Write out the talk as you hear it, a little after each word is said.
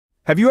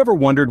Have you ever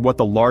wondered what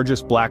the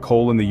largest black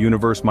hole in the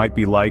universe might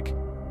be like?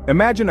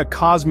 Imagine a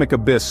cosmic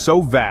abyss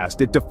so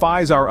vast it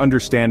defies our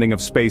understanding of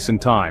space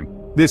and time.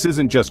 This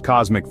isn't just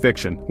cosmic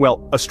fiction.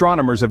 Well,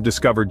 astronomers have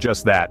discovered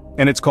just that,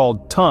 and it's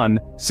called TON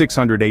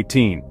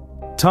 618.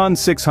 TON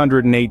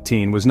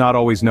 618 was not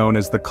always known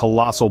as the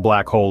colossal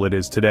black hole it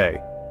is today.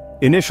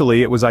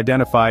 Initially, it was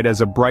identified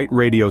as a bright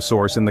radio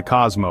source in the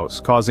cosmos,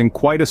 causing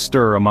quite a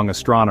stir among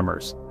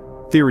astronomers.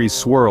 Theories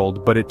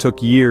swirled, but it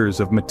took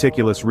years of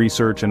meticulous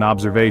research and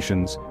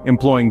observations,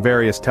 employing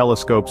various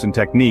telescopes and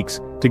techniques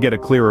to get a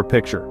clearer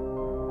picture.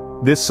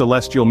 This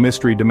celestial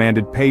mystery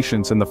demanded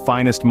patience and the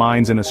finest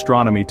minds in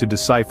astronomy to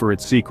decipher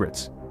its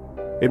secrets.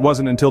 It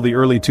wasn't until the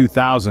early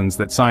 2000s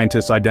that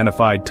scientists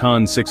identified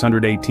TON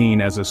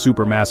 618 as a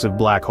supermassive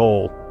black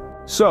hole.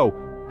 So,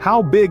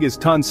 how big is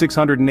TON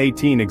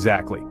 618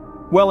 exactly?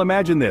 Well,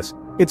 imagine this.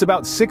 It's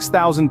about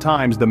 6,000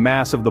 times the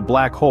mass of the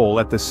black hole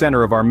at the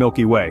center of our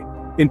Milky Way.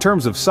 In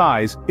terms of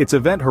size, its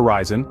event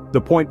horizon,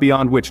 the point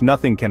beyond which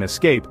nothing can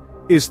escape,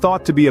 is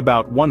thought to be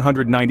about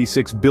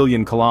 196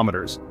 billion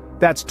kilometers.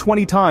 That's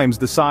 20 times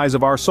the size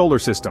of our solar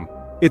system.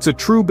 It's a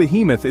true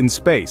behemoth in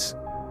space.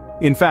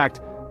 In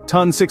fact,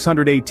 TON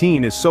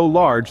 618 is so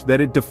large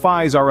that it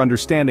defies our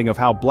understanding of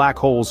how black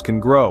holes can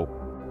grow.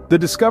 The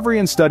discovery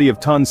and study of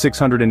TON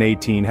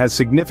 618 has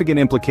significant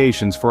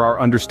implications for our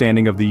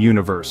understanding of the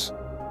universe.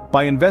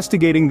 By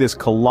investigating this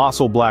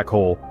colossal black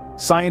hole,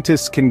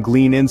 scientists can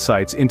glean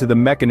insights into the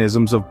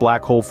mechanisms of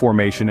black hole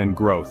formation and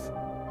growth.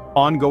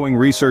 Ongoing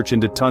research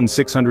into TON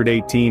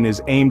 618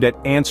 is aimed at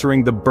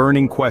answering the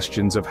burning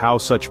questions of how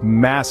such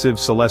massive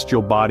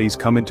celestial bodies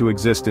come into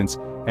existence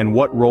and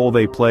what role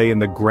they play in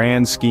the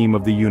grand scheme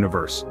of the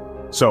universe.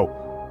 So,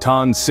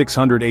 TON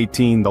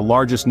 618, the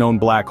largest known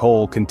black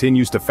hole,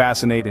 continues to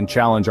fascinate and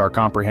challenge our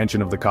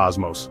comprehension of the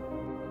cosmos.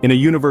 In a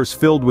universe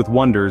filled with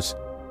wonders,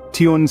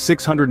 TON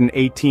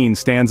 618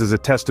 stands as a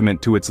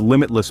testament to its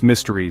limitless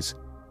mysteries.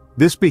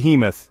 This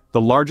behemoth,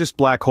 the largest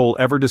black hole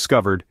ever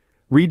discovered,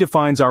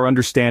 redefines our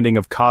understanding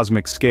of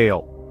cosmic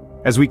scale.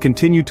 As we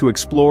continue to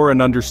explore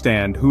and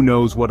understand, who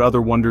knows what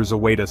other wonders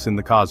await us in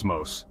the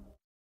cosmos.